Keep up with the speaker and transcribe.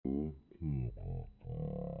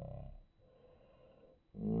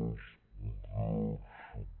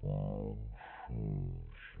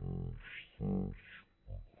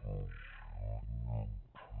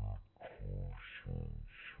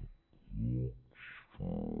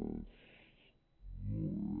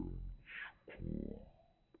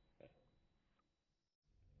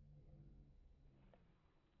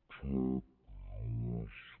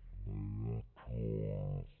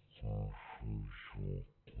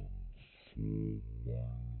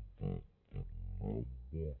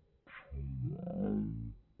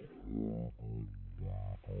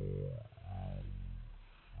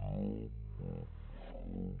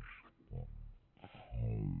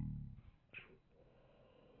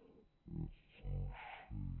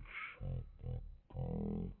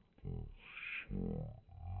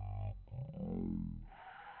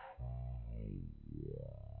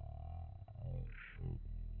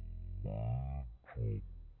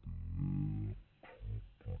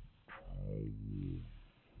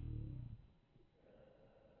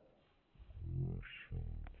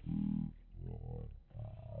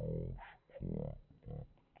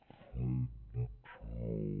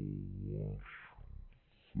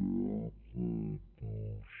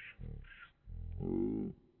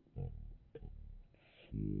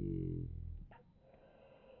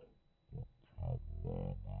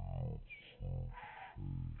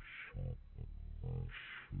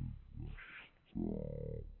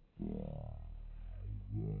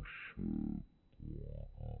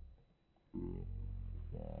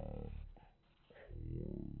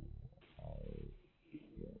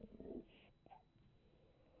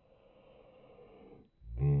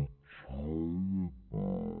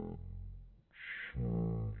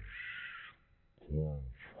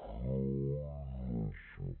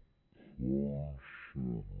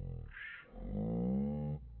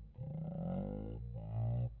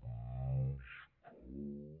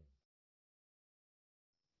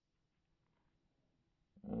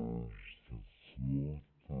She must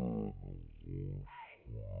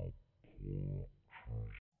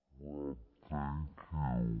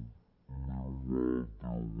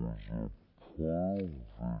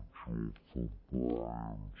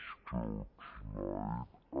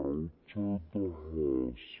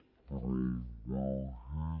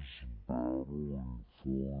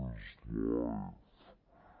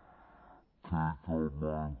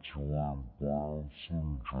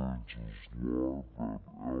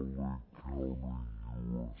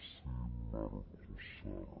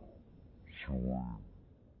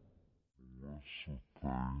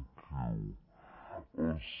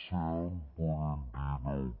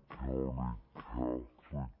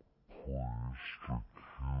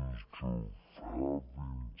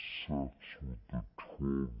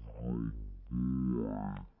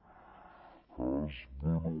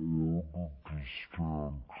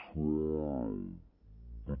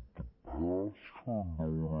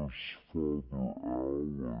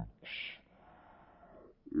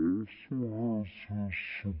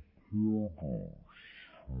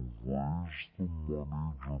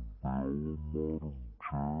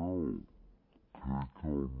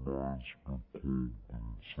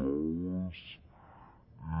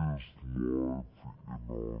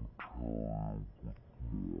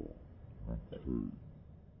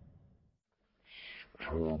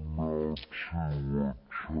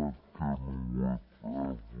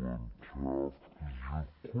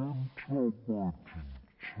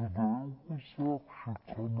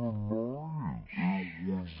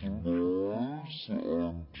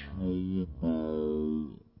leave her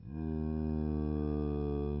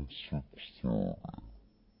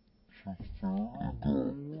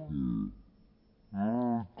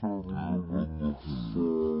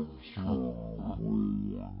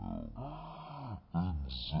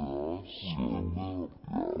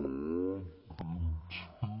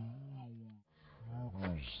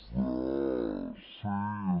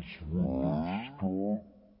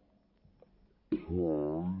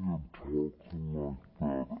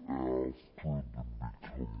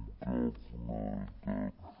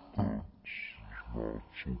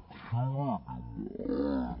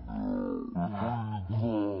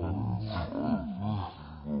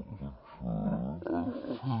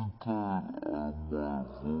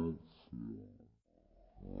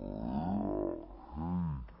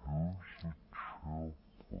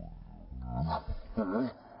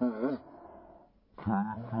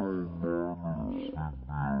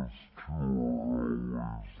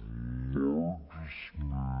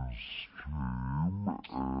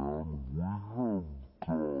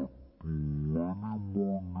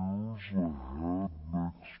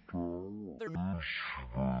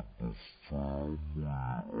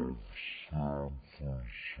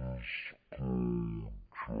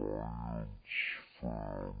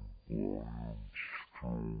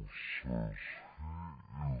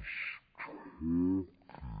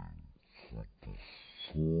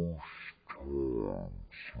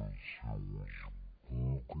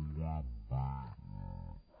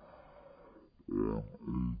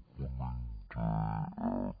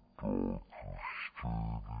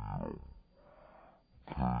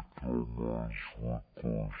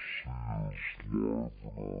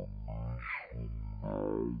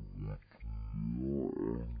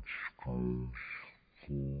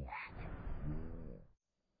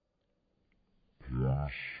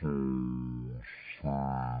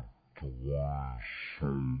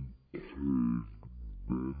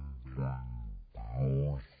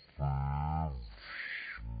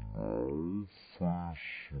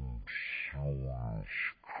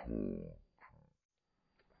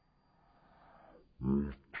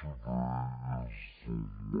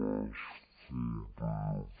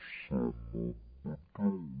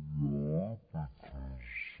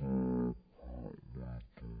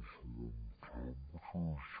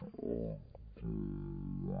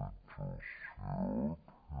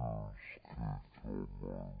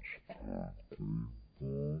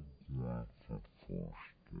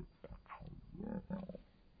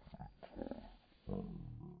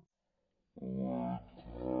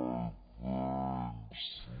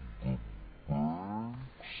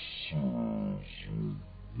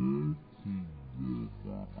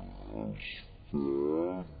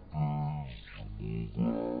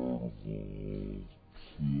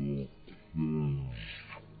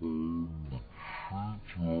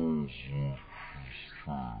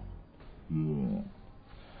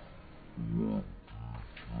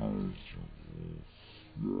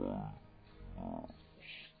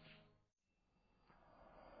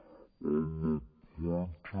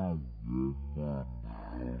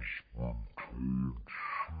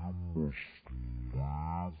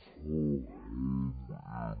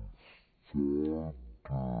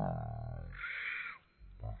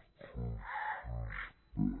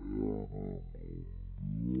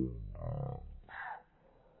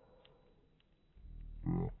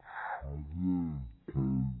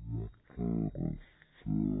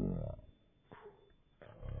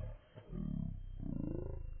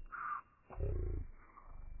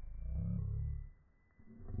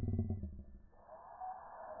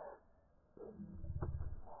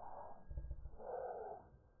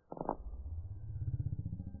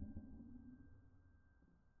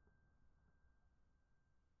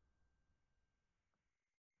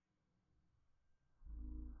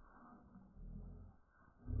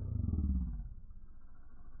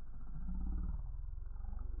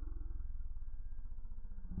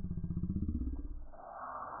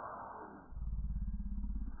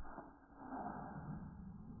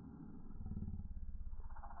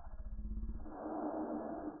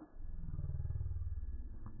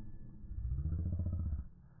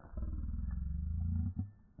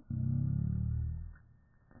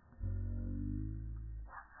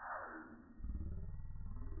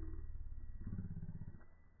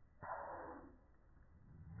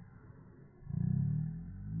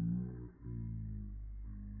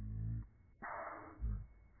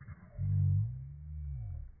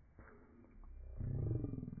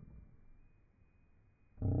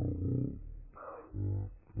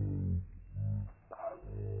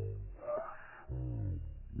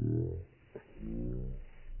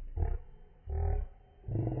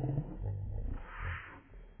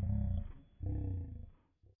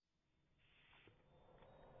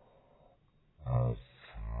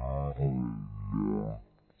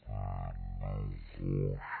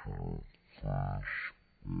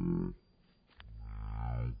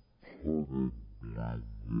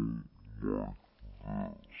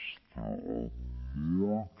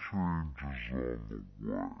More changes on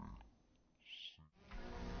the way.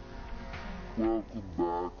 Welcome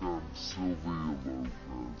back, I'm Sylvia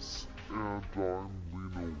Lopez. And I'm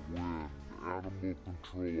Leyna. Animal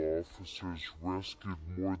control officers rescued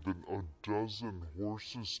more than a dozen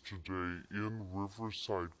horses today in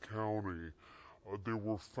Riverside County. They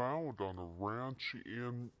were found on a ranch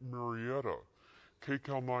in Marietta.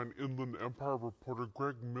 KCAL 9 Inland Empire reporter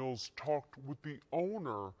Greg Mills talked with the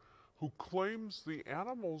owner who claims the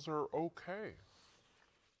animals are okay.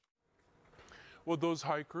 Well, those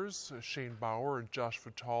hikers, Shane Bauer and Josh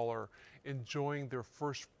Fatal, are enjoying their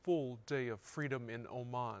first full day of freedom in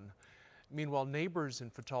Oman. Meanwhile, neighbors in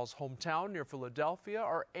Fatal's hometown near Philadelphia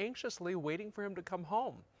are anxiously waiting for him to come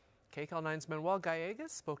home. KCAL 9's Manuel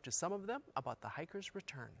Gallegos spoke to some of them about the hikers'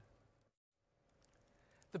 return.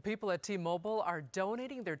 The people at T-Mobile are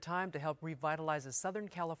donating their time to help revitalize a Southern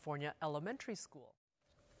California elementary school.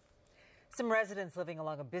 Some residents living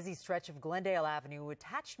along a busy stretch of Glendale Avenue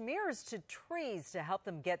attached mirrors to trees to help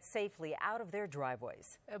them get safely out of their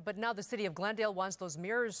driveways. But now the city of Glendale wants those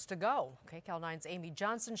mirrors to go. KCAL 9's Amy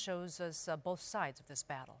Johnson shows us both sides of this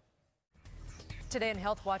battle. Today in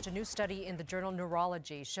Health Watch, a new study in the journal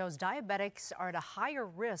Neurology shows diabetics are at a higher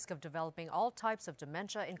risk of developing all types of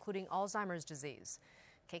dementia, including Alzheimer's disease.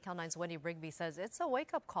 KCAL 9's Wendy Rigby says it's a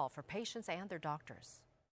wake-up call for patients and their doctors.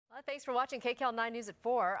 Well, thanks for watching KCAL 9 News at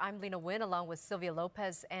 4. I'm Leyna Wynn along with Sylvia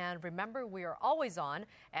Lopez. And remember, we are always on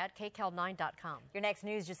at KCAL9.com. Your next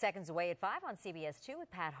news just seconds away at 5 on CBS 2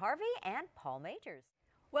 with Pat Harvey and Paul Majors.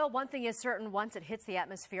 Well, one thing is certain, once it hits the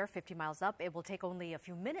atmosphere 50 miles up, it will take only a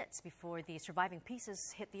few minutes before the surviving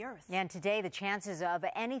pieces hit the Earth. And today, the chances of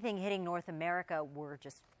anything hitting North America were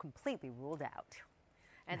just completely ruled out.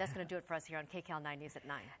 And that's going to do it for us here on KCAL 9 News at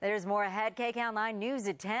 9. There's more ahead. KCAL 9 News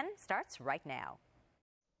at 10 starts right now.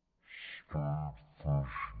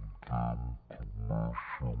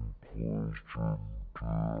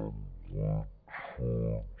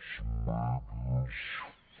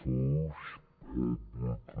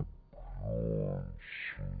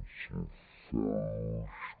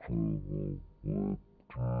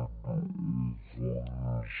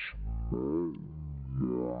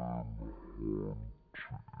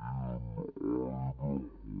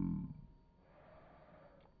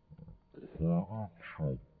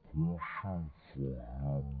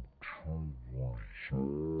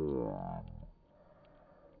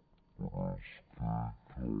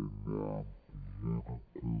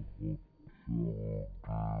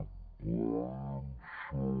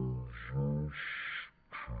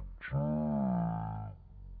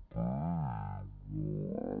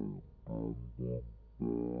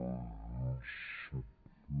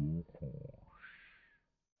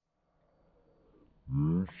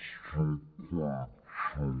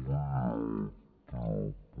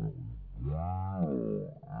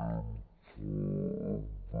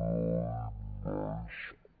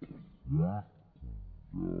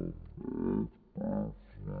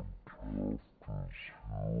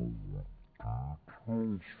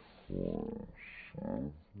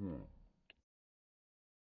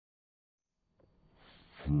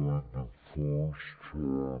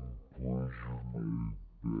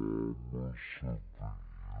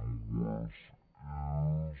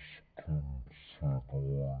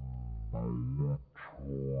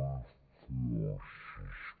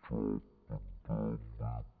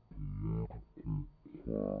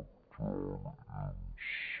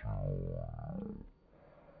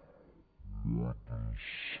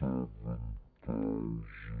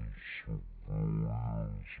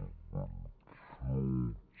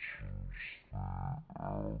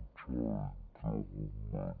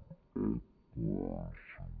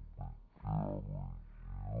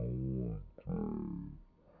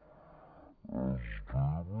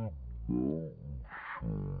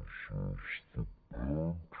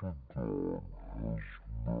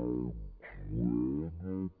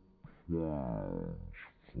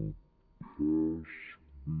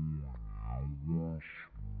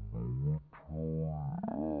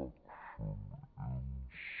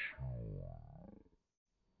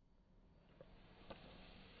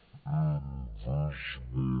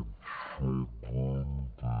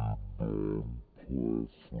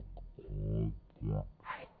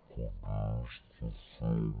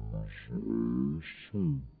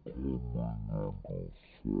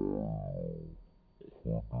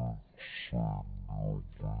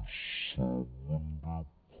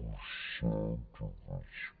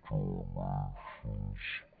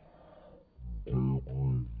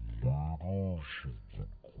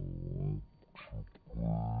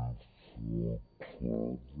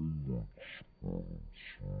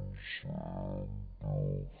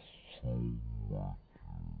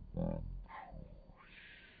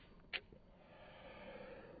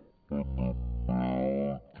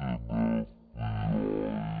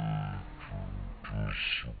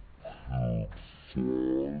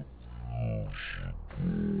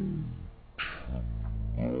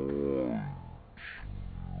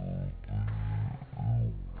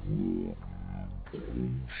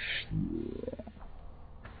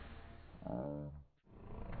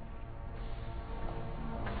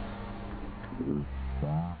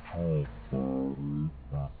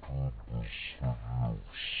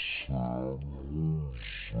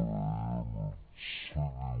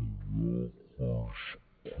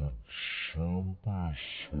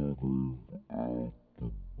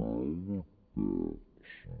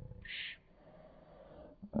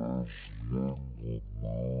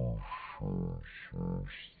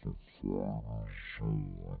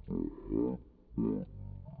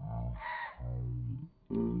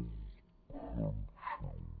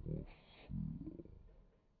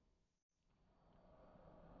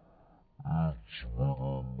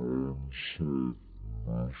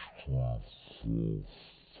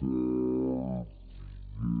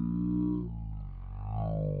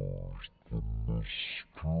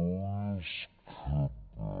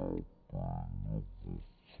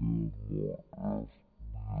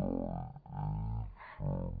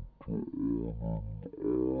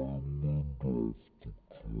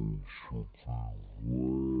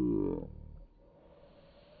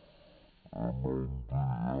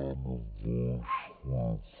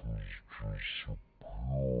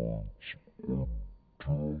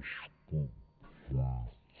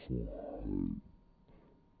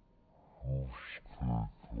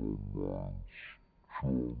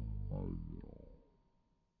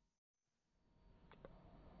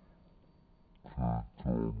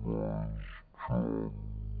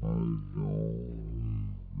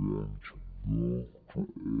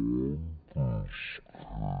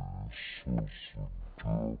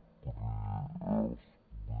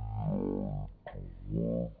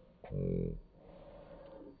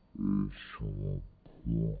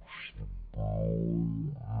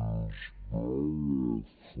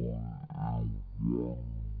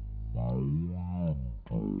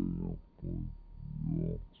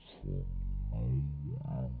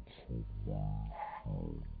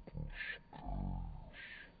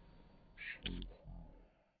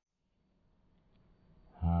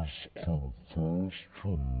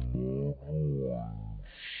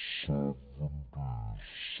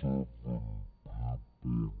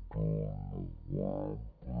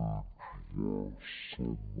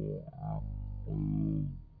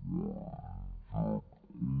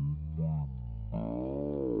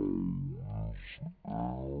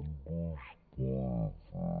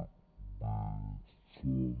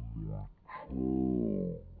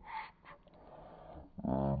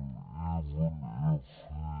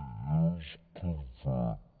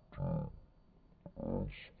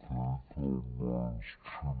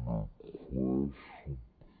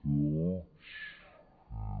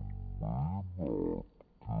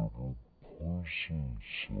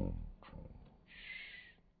 centers. Are you addicted to maybe within all you want have normal food,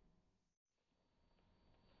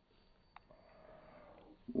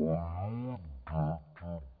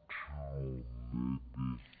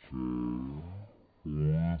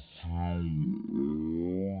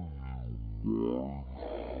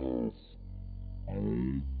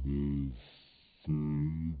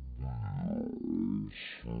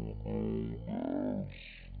 also known as normal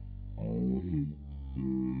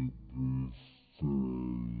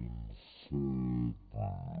baby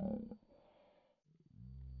food.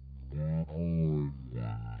 Literally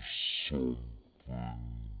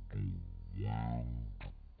something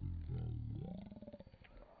the wind below.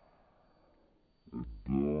 It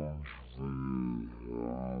burns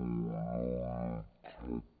very hard to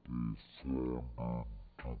be found in deposits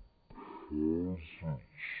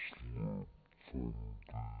like from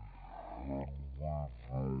the Henryville, Indiana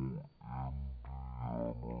tornado and the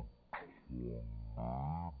communities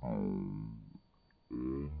are coming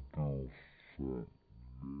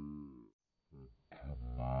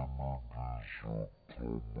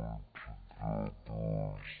together as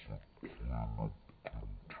the cleanup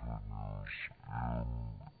continues in Indiana.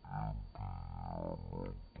 The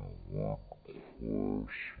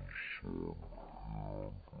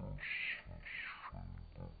one crisis on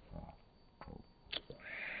hand is sustainable.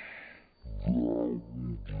 That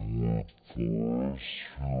would lead for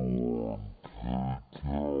Sharon take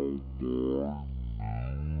our news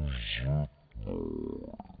at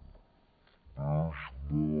night. There's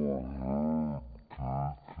more head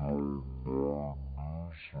take our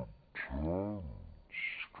news at 10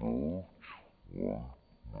 starts right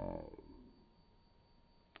now.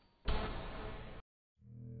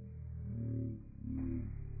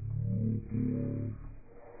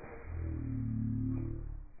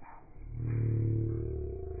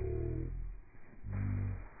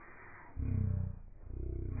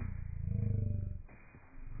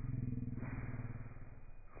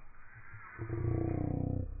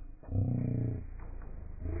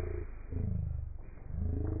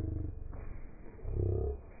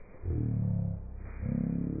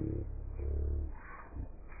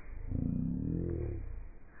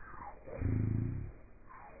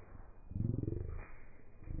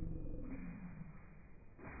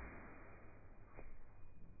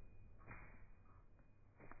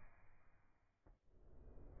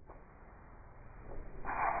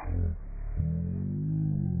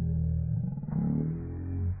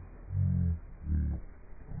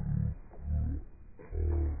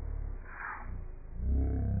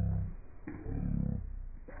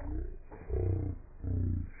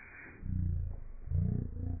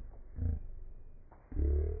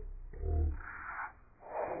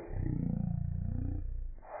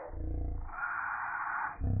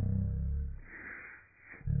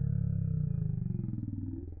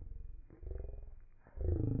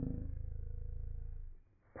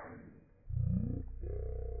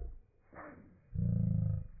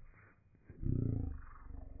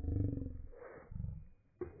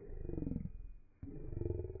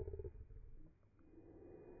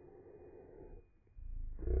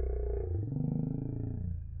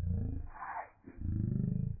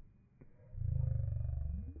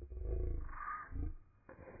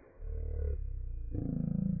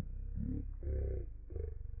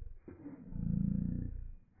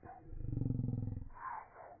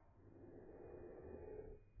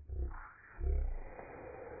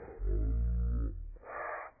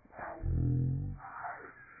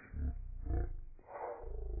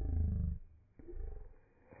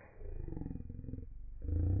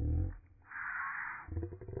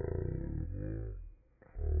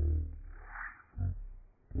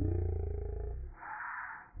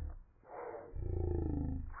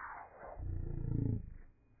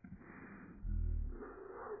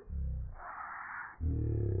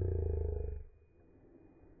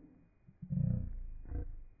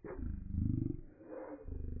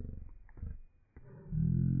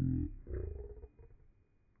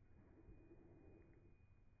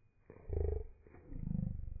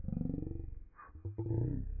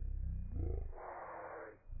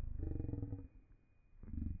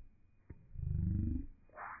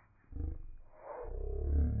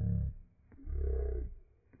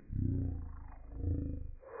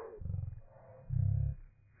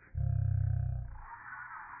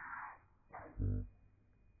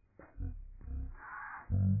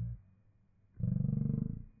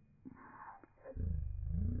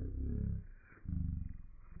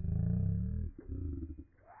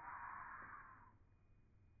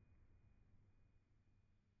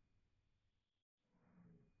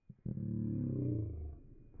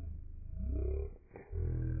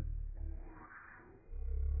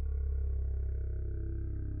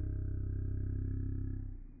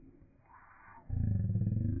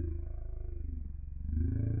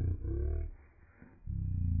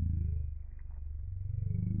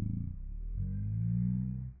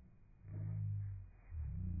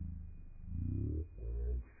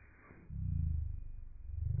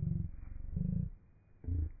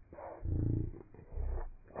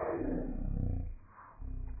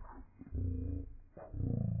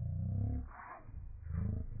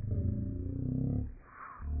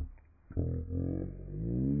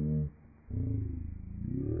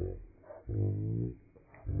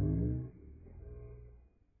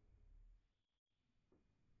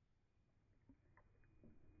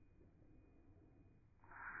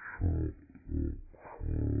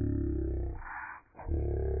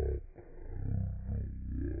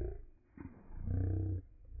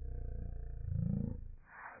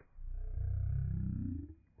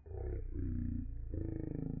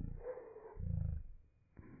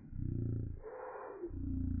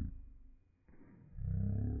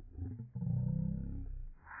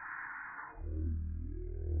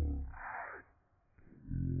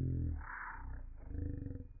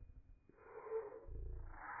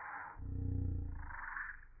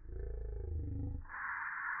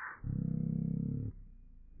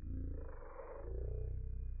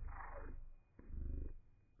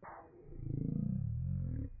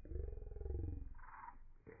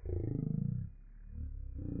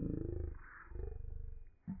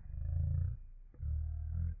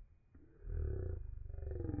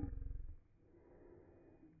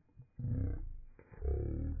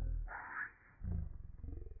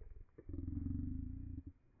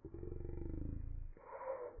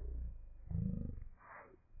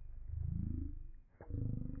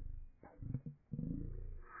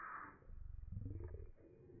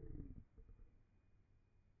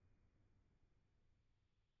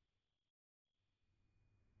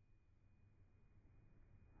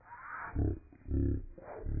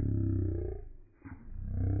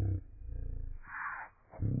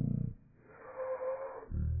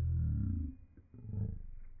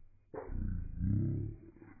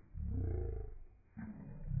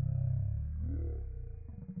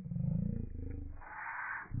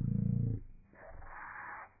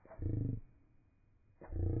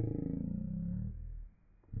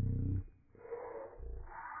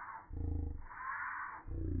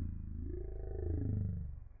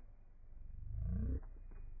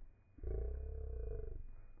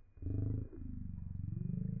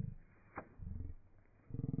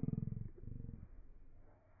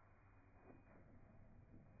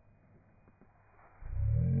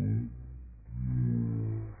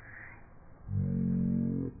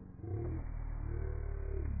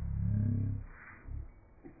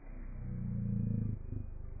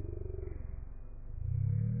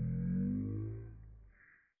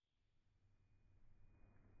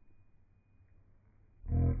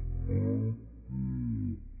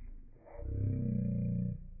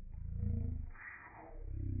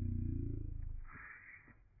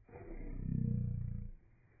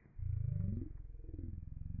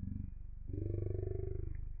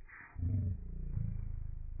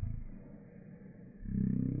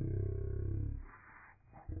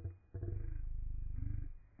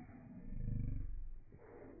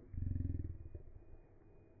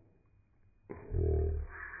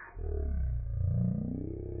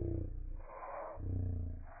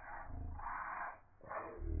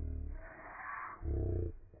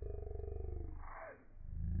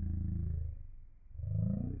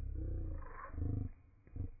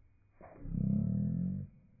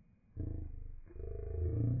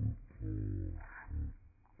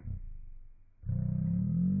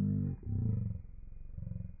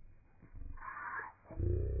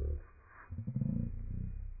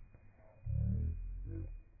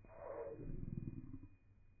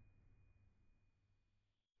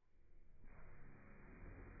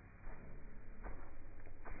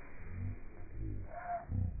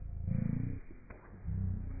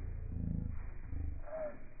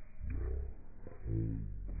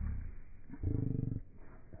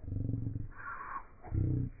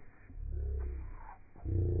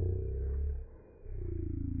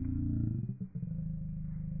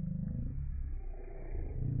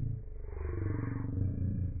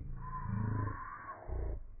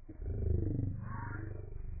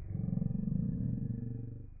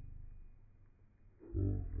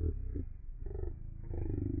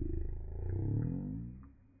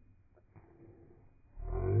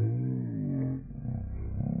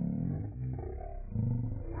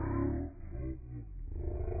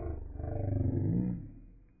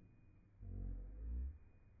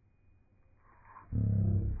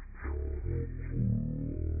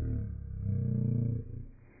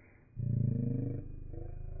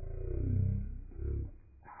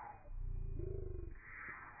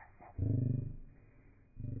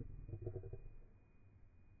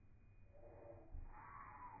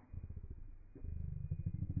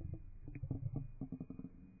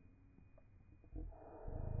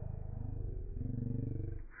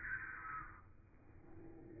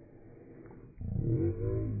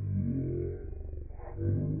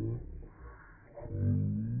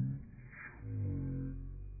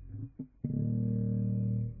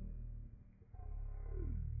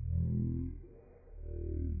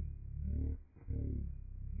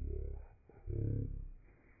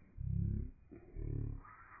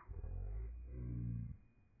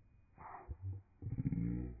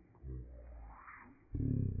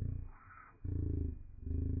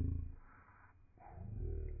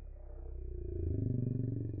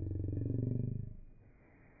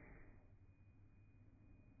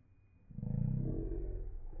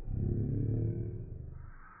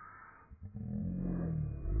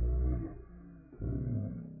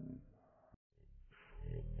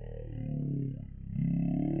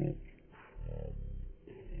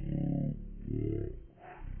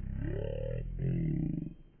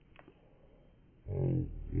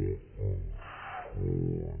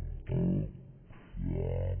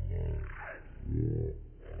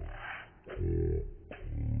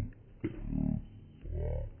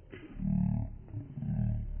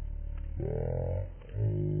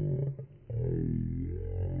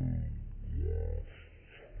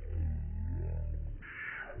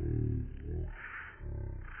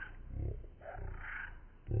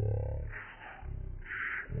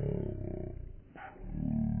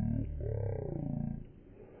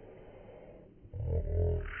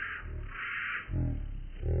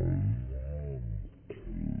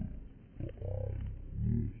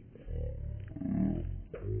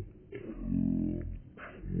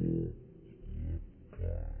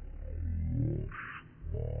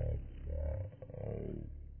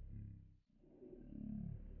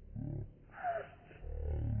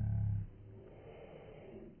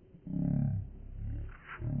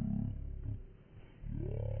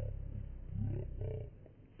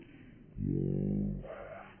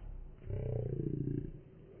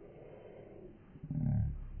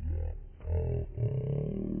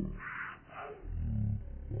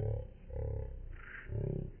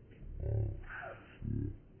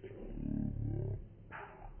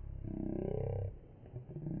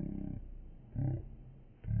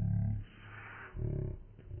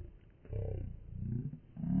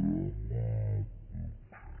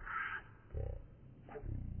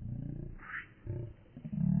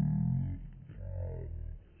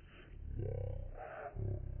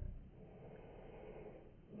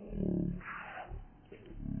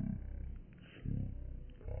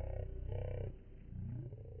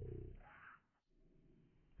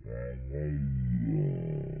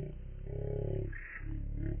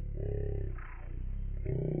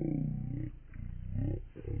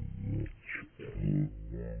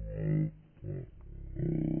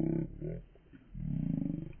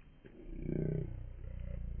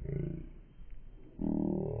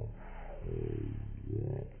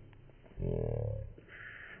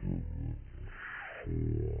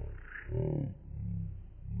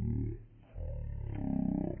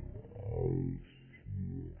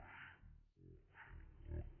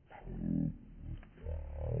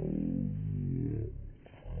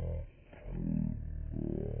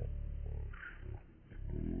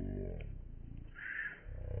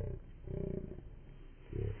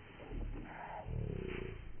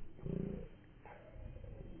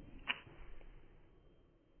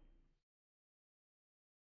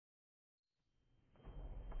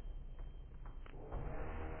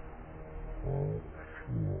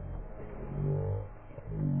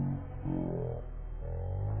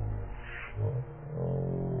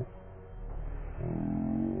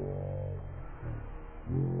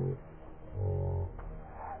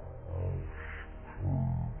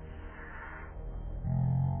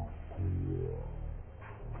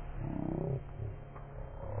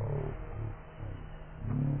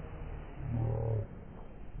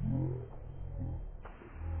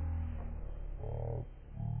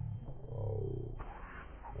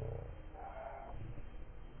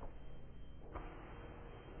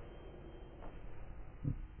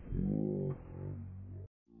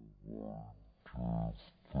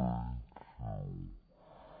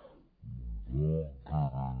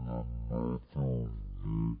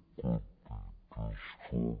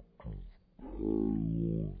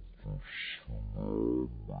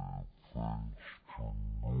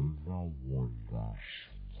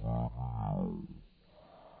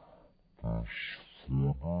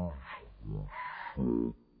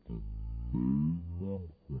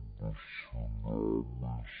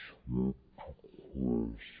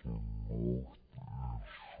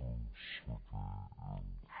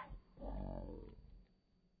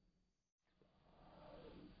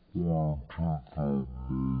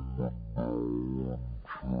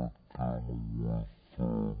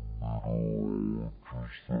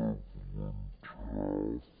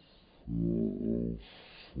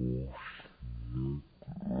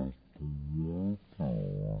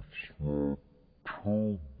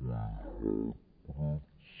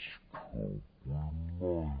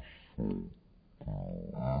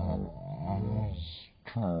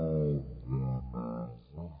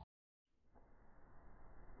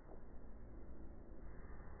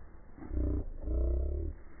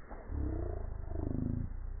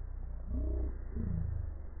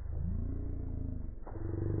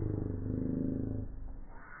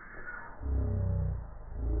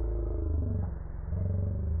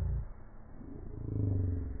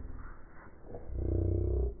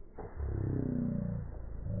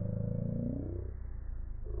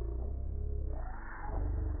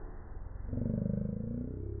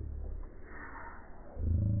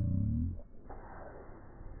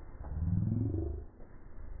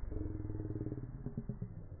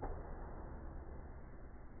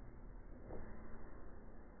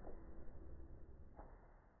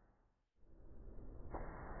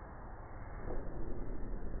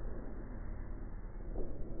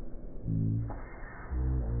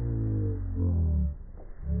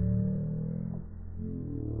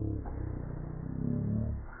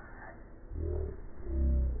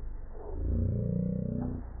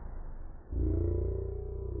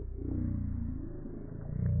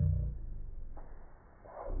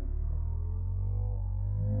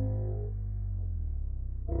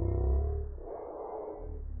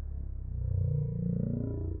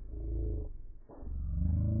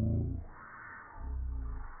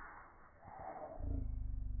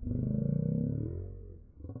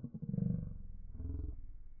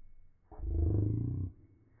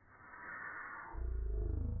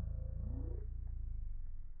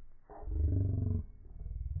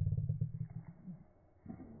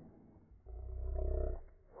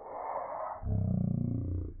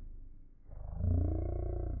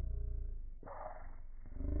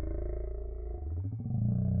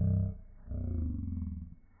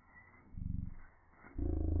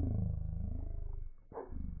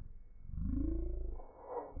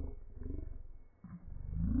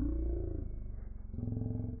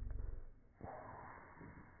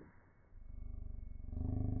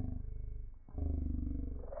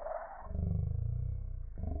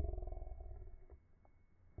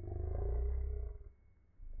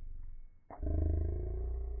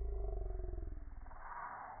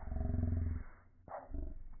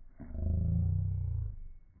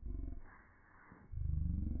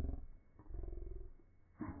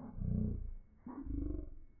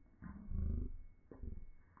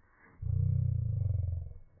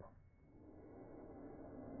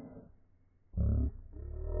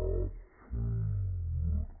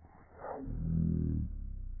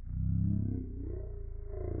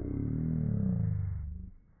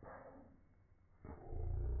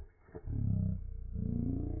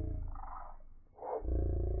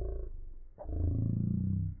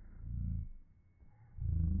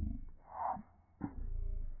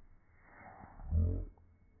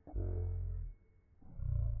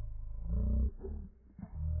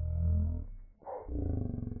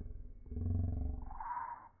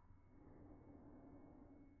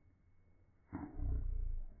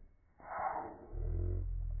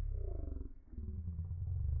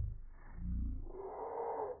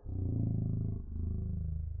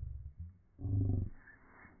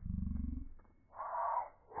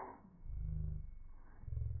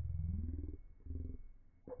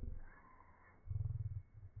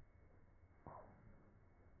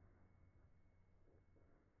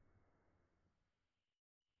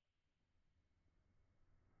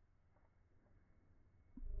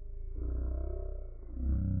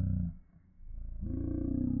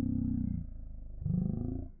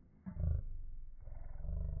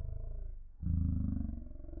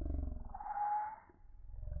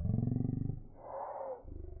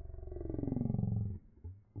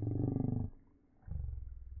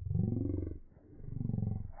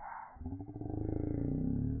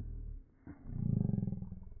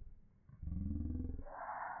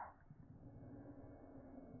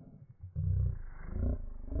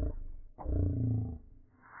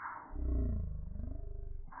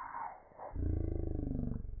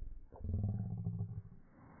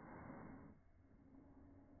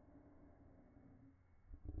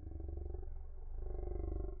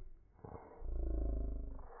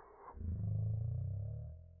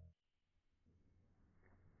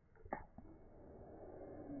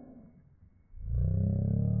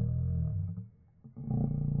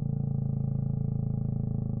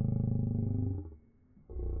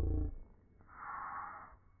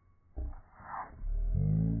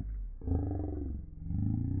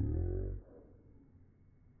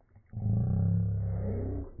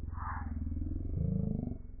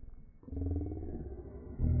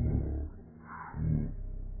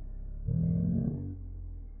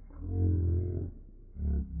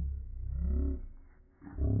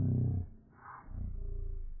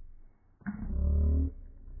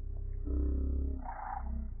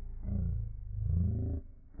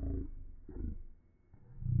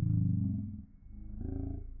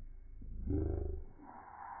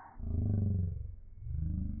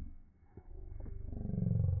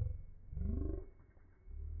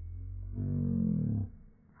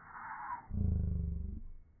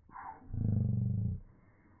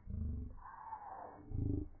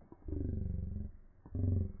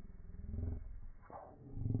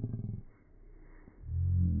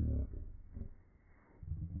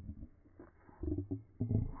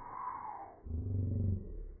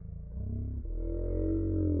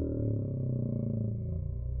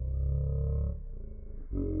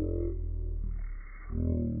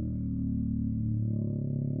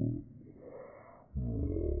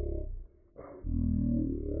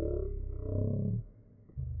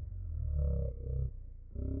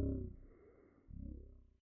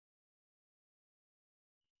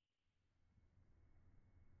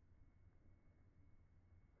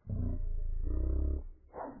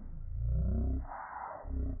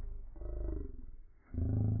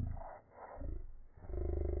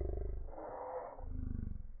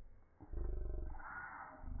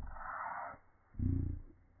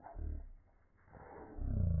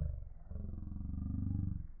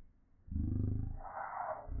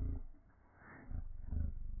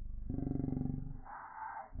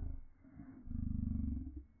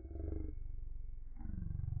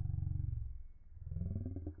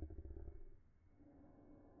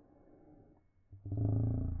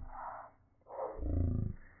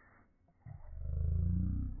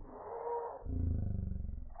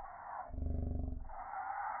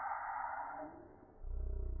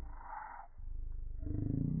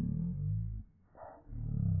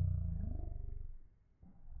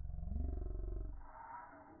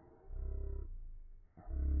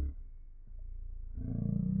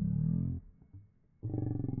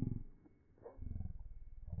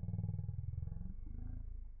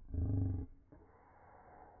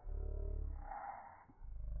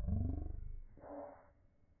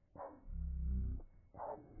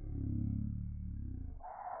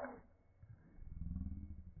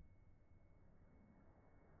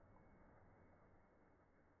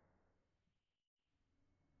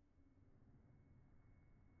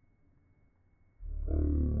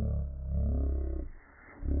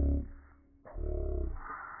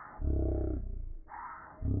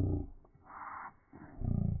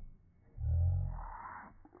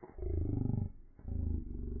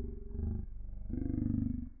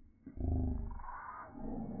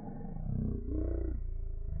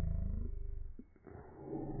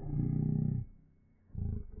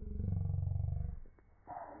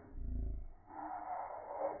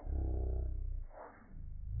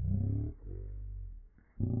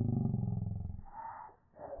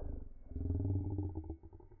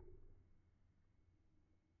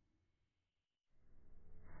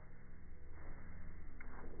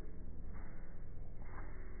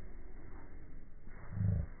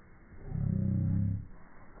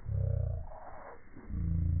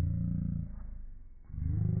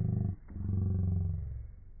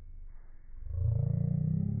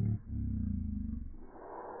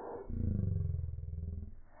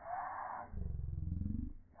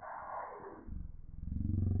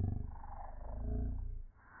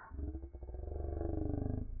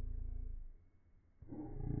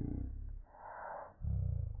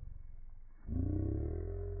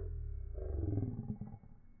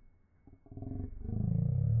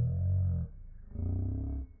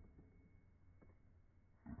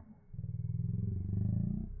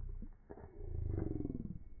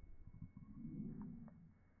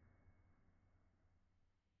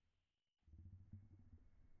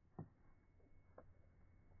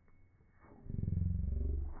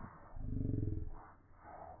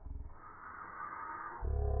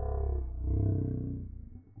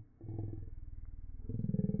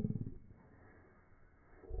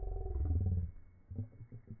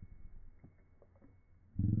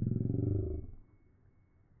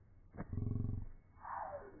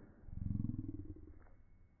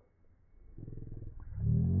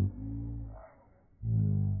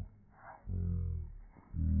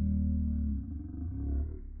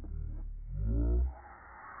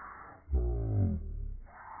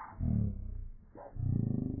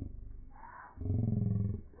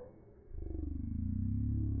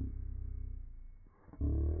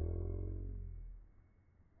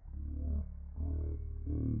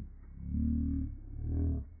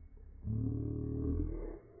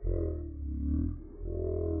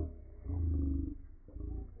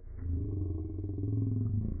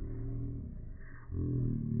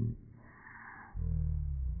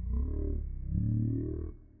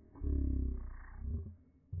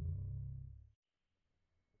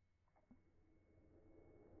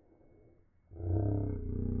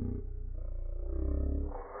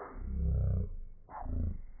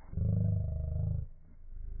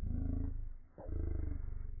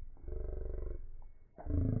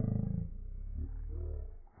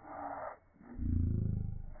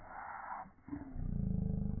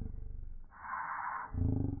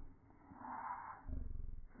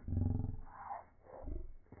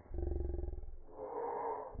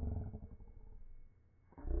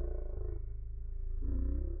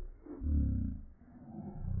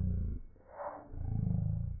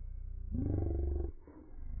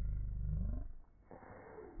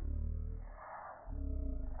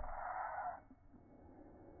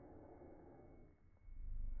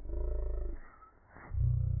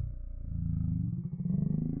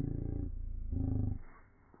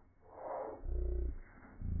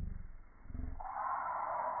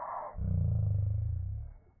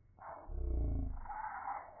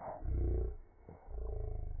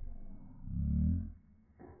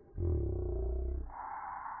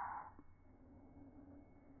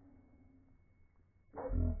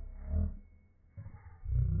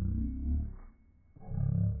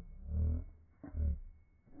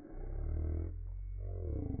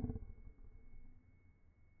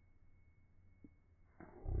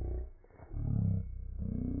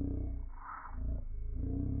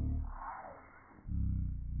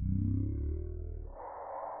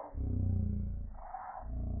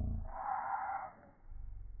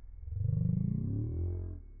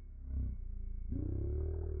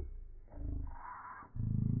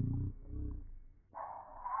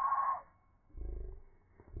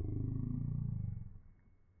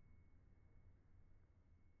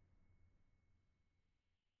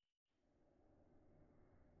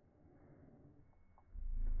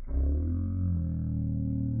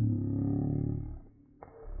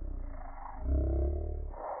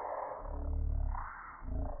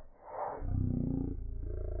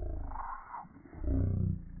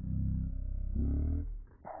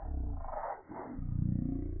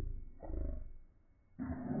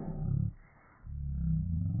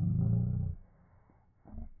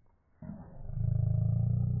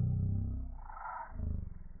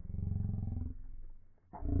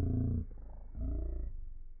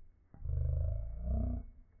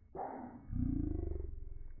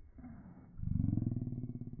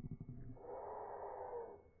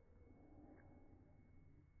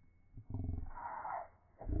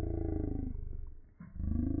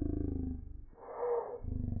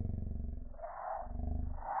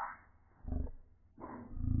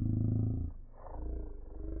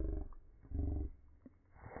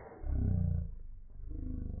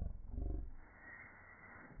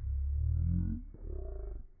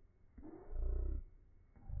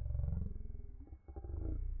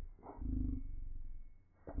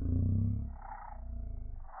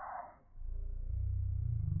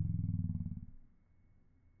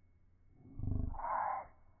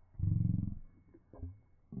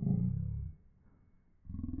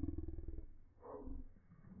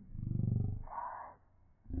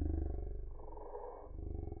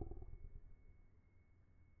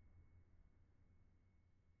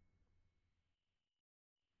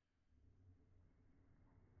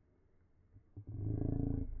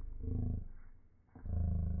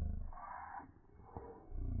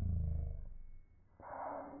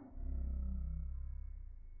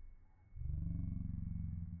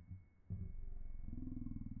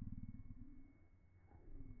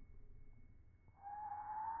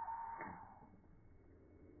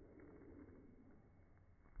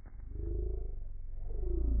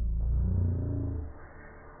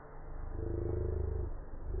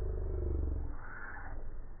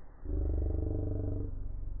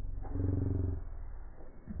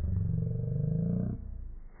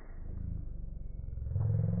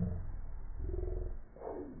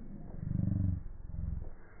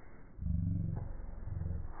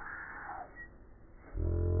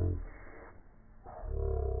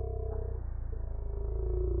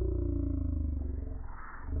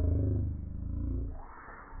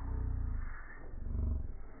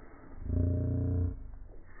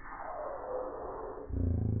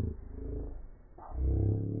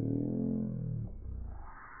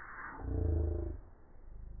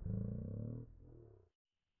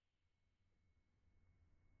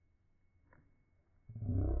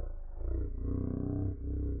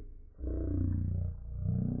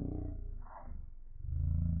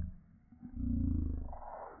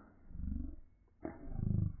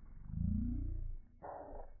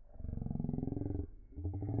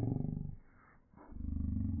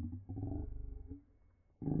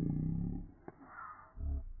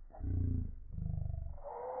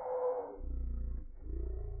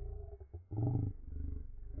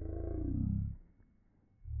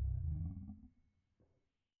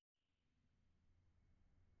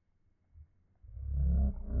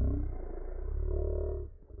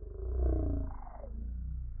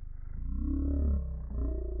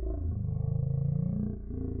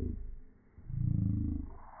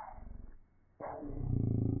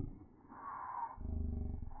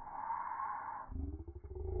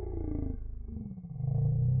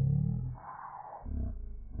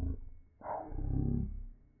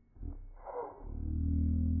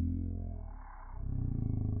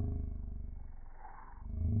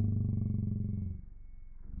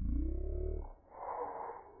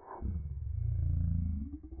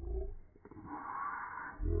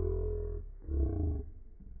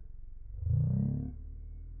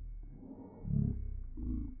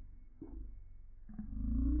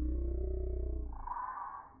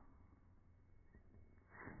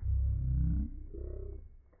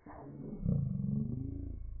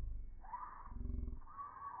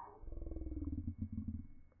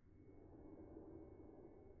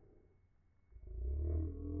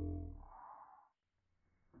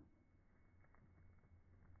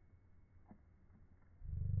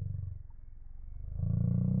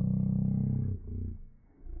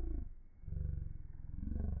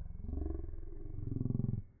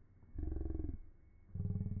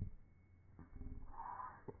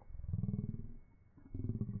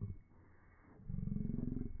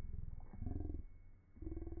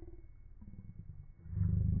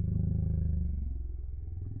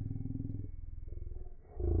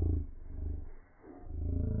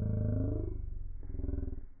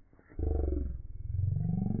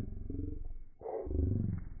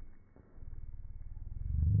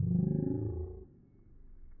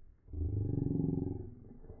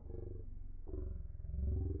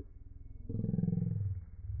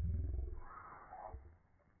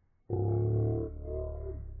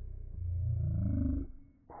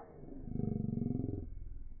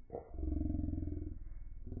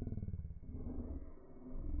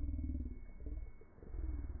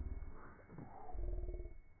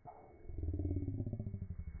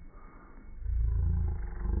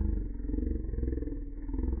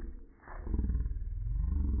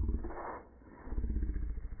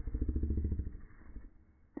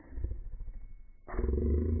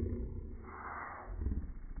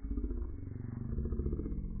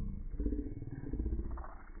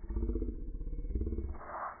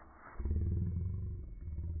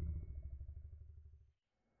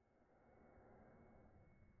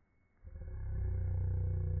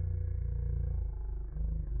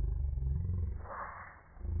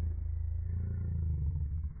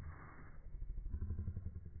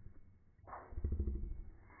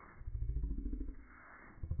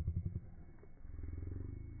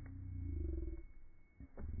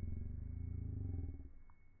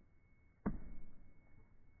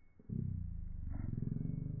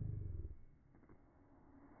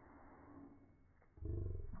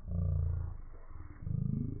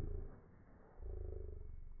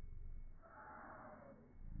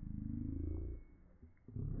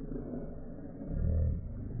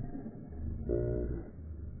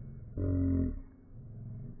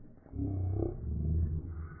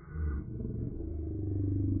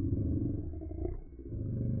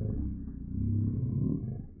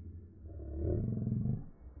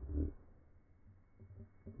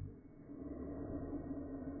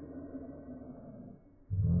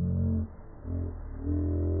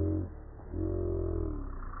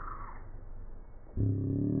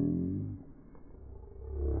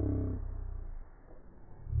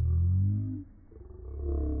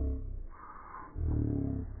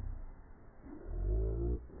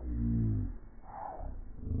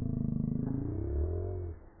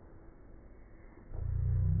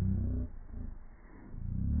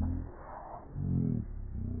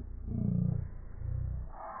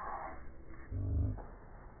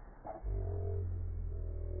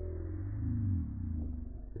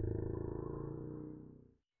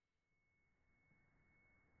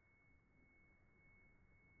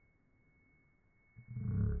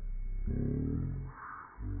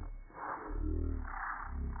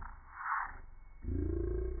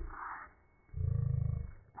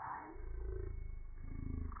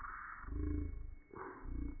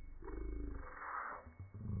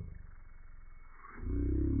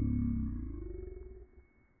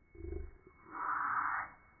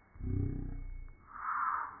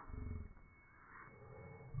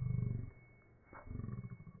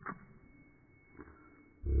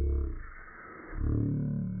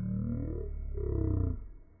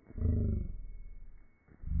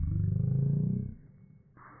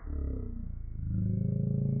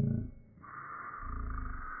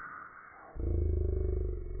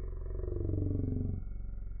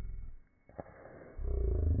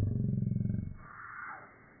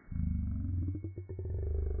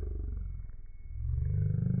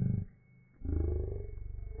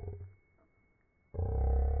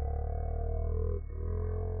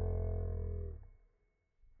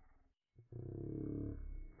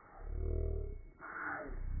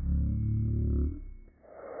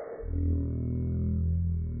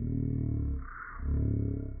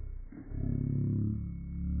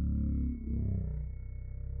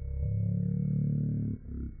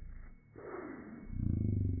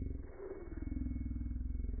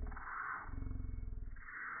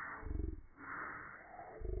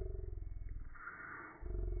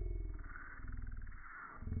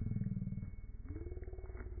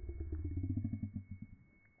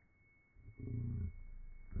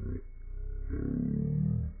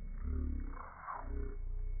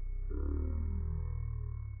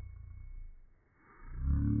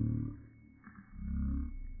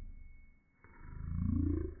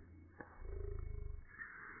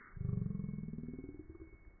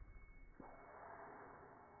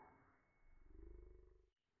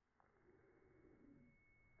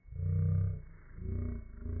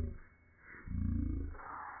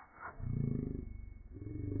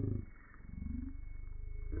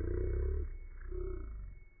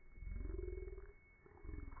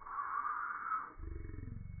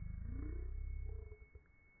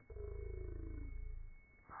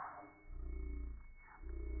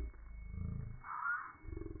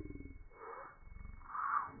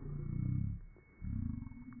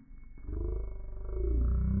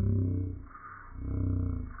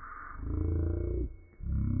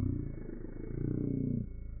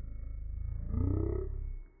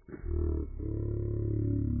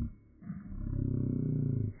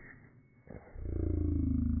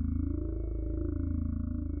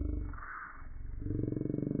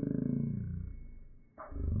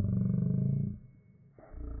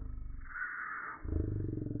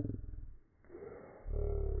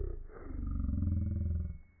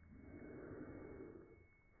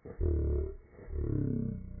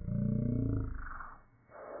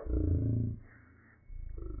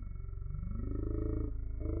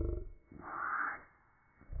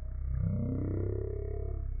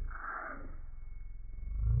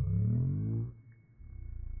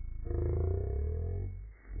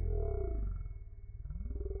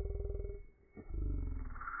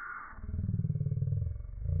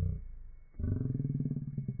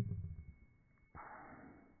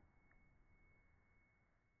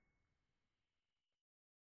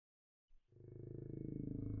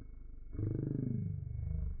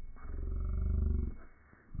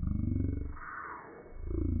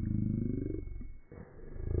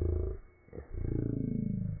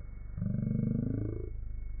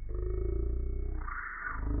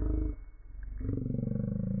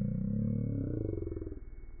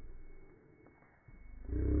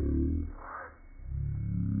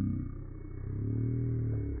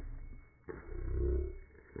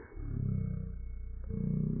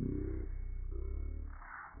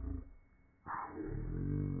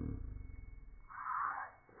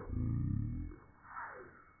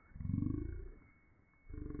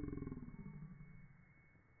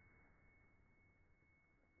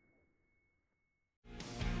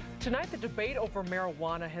 Tonight, the debate over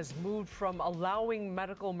marijuana has moved from allowing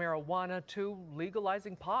medical marijuana to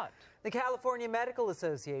legalizing pot. The California Medical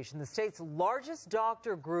Association, the state's largest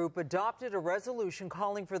doctor group, adopted a resolution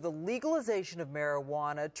calling for the legalization of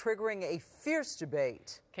marijuana, triggering a fierce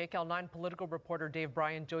debate. KCAL 9 political reporter Dave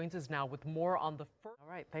Bryan joins us now with more on the first.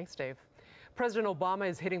 All right, thanks, Dave. President Obama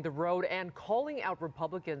is hitting the road and calling out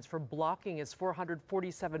Republicans for blocking his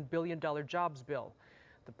 $447 billion jobs bill.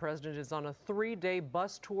 The president is on a 3-day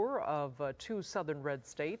bus tour of 2 southern red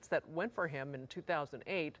states that went for him in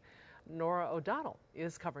 2008. Nora O'Donnell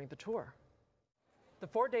is covering the tour. The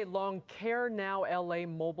 4-day-long Care Now LA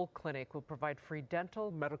mobile clinic will provide free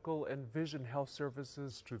dental, medical, and vision health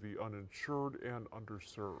services to the uninsured and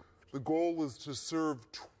underserved. The goal is to serve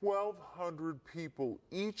 1,200 people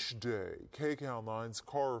each day. KCAL 9's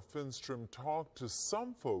Cara Finstrom talked to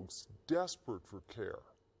some folks desperate for care.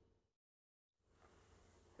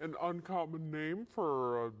 An uncommon name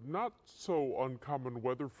for a not so uncommon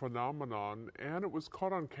weather phenomenon, and it was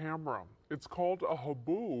caught on camera. It's called a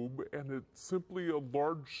haboob, and it's simply a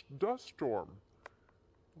large dust storm.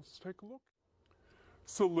 Let's take a look.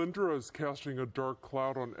 Solyndra is casting a dark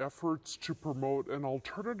cloud on efforts to promote an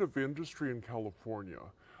alternative industry in California.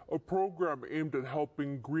 A program aimed at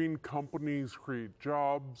helping green companies create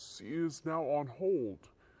jobs is now on hold.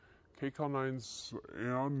 KCAL 9's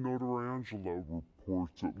Ann Notarangelo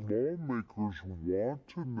reports that lawmakers want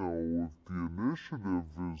to know if the initiative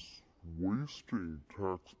is wasting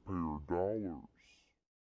taxpayer dollars.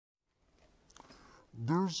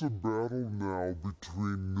 There's a battle now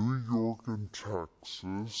between New York and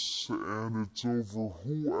Texas, and it's over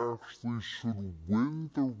who actually should win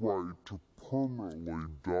the right to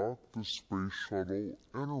permanently dock the Space Shuttle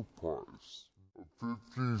Enterprise. A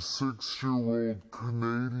 56-year-old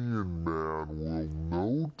Canadian man will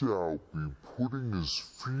no doubt be putting his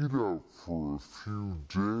feet up for a few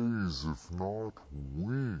days, if not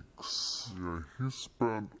weeks. Yeah, he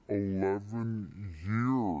spent 11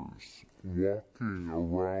 years walking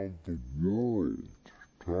around the world.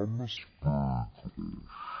 Thomas Berkeley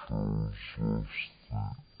shows us the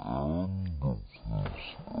end of his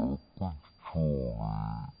epic journey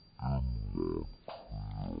in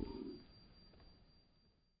Montreal.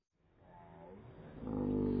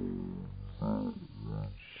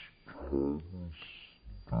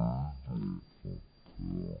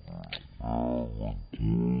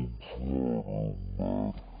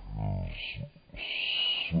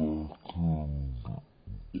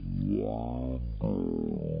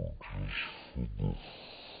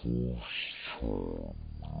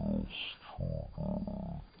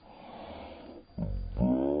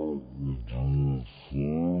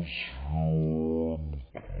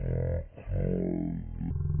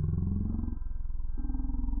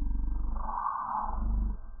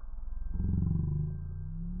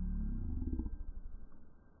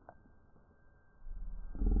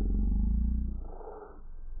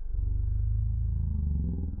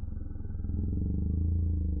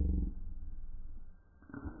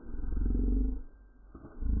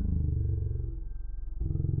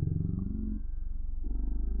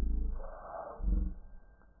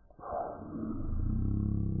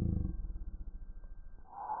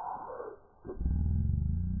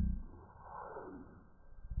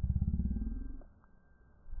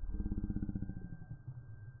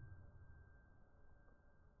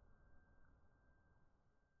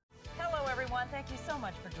 Thank you so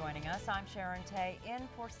much for joining us. I'm Sharon Tay, in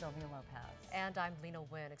for Sylvia Lopez. And I'm Leyna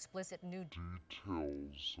Wynn. Explicit new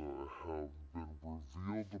details have been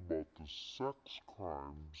revealed about the sex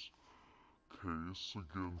crimes case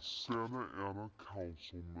against Santa Ana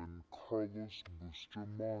Councilman Carlos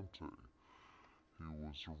Bustamante. He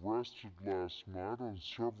was arrested last night on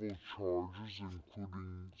several charges,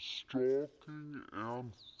 including stalking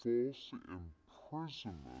and false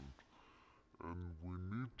imprisonment. And we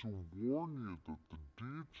need to warn you that the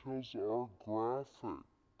details are graphic.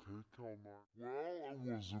 Well, it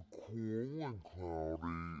was a cool and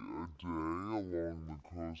cloudy day along the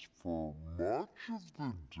coast for much of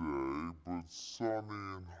the day, but sunny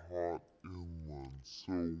and hot inland.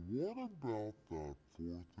 So what about that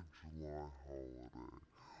 4th of July holiday?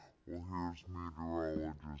 Well, here's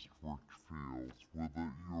meteorologist Rich Fields with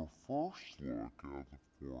your first look at the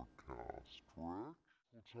forecast. Rich?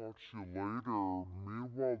 We'll talk to you later.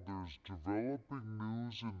 Meanwhile, there's developing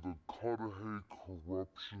news in the Cudahy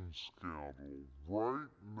corruption scandal.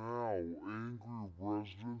 Right now, angry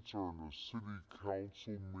residents are in a city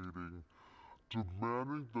council meeting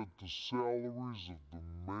demanding that the salaries of the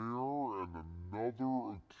mayor and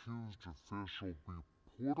another accused official be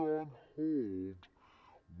put on hold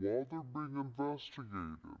while they're being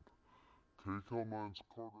investigated. KCAL9's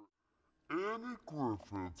Carter. Annie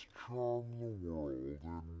Griffith charmed the world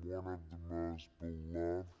in one of the most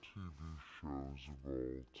beloved TV shows of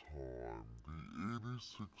all time. The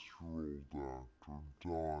 86-year-old actor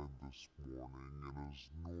died this morning in his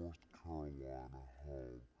North Carolina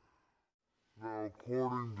home. Now,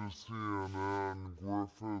 according to CNN,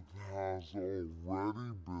 Griffith has already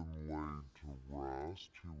been laid to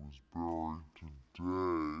rest. He was buried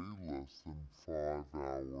today, less than 5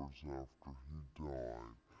 hours after he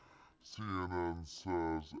died. CNN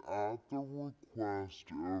says at the request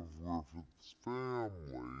of Griffith's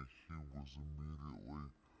family, he was immediately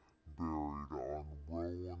buried on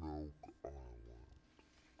Roanoke Island.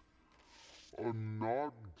 A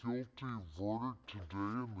not guilty verdict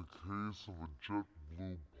today in the case of a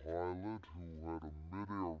JetBlue pilot who had a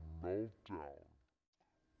mid-air meltdown.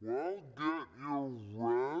 Well, get your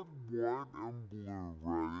red, white, and blue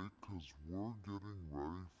ready, because we're getting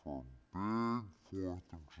ready for a big 4th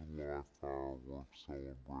of July fireworks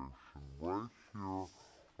celebration right here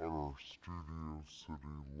on our Studio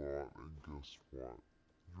City lot. And guess what?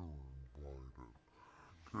 You're invited.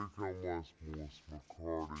 KCAL9's Melissa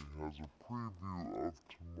McCarty has a preview of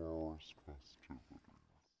tomorrow's festivities.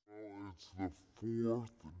 Well, it's the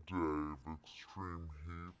 4th day of extreme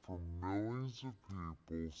heat for millions of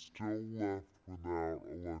people still left without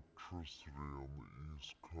electricity on the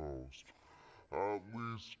East Coast. At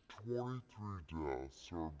least 23 deaths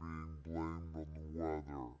are being blamed on the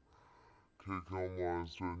weather.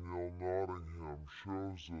 KCAL9's Danielle Nottingham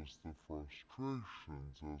shows us the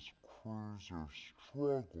frustrations as crews are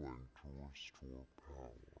struggling to restore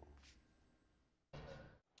power.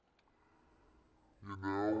 You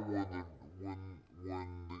know, when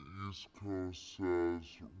the East Coast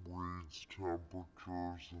reads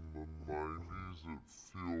temperatures in the 90s, it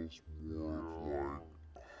feels more like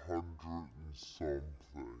 100 and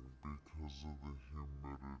something because of the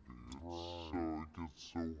humidity. So it gets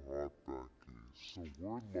so hot back east. So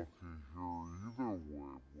we're lucky here either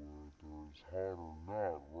way, whether it's hot or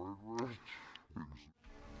not, right, Rich?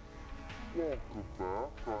 Welcome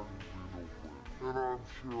back, I'm Leyna Wynn. And I'm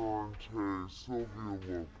Sharon Tay. Sylvia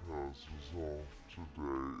Lopez is off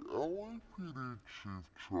today. LAPD Chief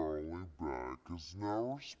Charlie Beck is now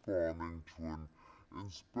responding to an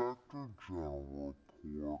Inspector General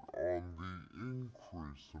report on the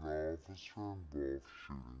increase in officer-involved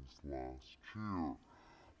shootings last year.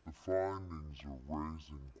 The findings are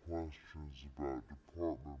raising questions about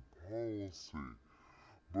department policy.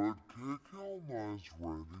 But KCAL9's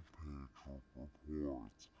Randy Page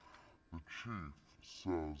reports the chief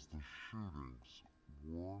says the shootings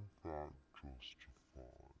were in fact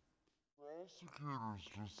justified. Prosecutors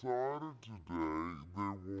decided today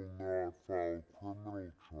they will not file criminal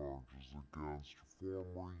charges against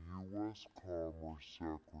former U.S. Commerce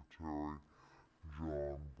Secretary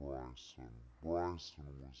John Bryson. Bryson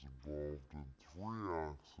was involved in 3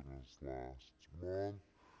 accidents last month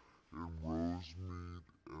in Rosemead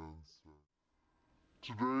and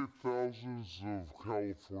Today, thousands of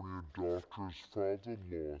California doctors filed a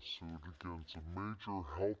lawsuit against a major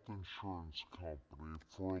health insurance company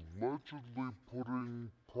for allegedly putting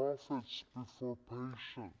profits before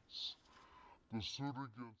patients. The suit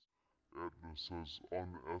against Aetna says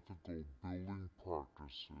unethical billing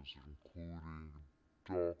practices, including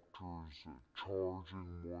doctors charging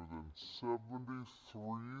more than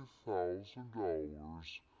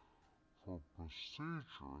 $73,000 for a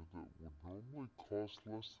procedure that would normally cost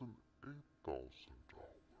less than $8,000.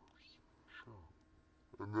 Sure.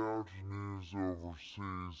 And now to news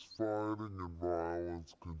overseas. Fighting and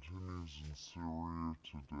violence continues in Syria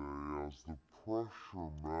today as the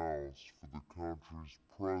pressure mounts for the country's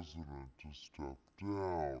president to step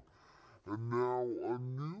down. And now a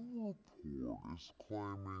new report is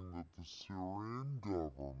claiming that the Syrian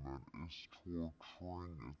government is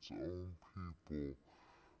torturing its own people,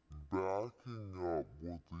 backing up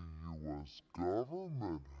what the U.S.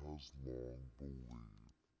 government has long believed.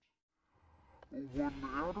 When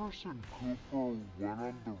Anderson Cooper went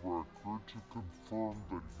on the record to confirm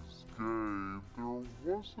that he's gay, there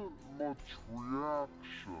wasn't much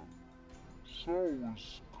reaction. So,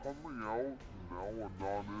 is coming out now a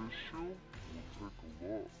non-issue? We'll take a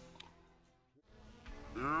look.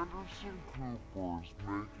 Anderson Cooper is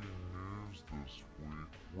making news this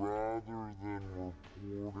week rather than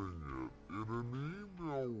reporting it. In an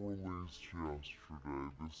email released yesterday,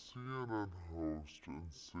 the CNN host and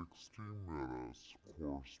 60 Minutes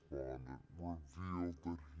correspondent revealed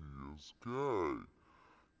that he is gay.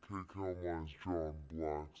 KCAL9's John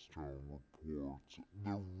Blackstone reports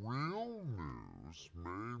the real news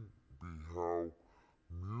may be how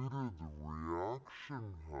muted the reaction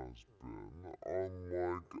has been,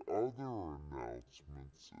 unlike other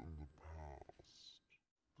announcements in the past.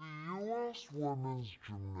 The U.S. women's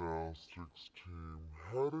gymnastics team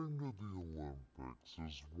heading to the Olympics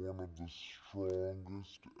is one of the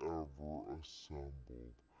strongest ever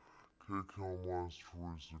assembled. KCAL9's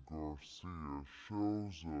Teresa Garcia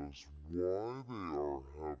shows us why they are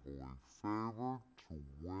heavily favored to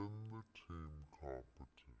win the team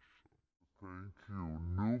competition. Thank you.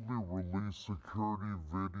 Newly released security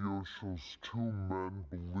video shows two men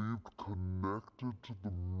believed connected to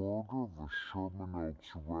the murder of a Sherman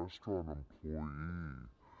Oaks restaurant employee.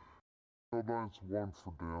 KCAL9's Juan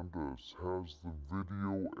Fernandez has the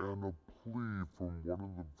video and a plea from one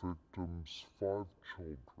of the victims' 5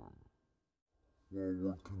 children. Well,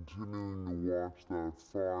 we're continuing to watch that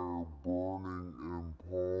fire burning in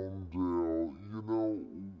Palmdale. You know,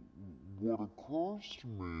 what occurs to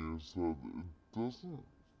me is that it doesn't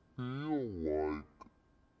feel like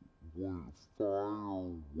fire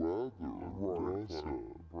weather, does it?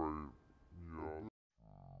 Right,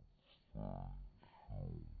 yeah.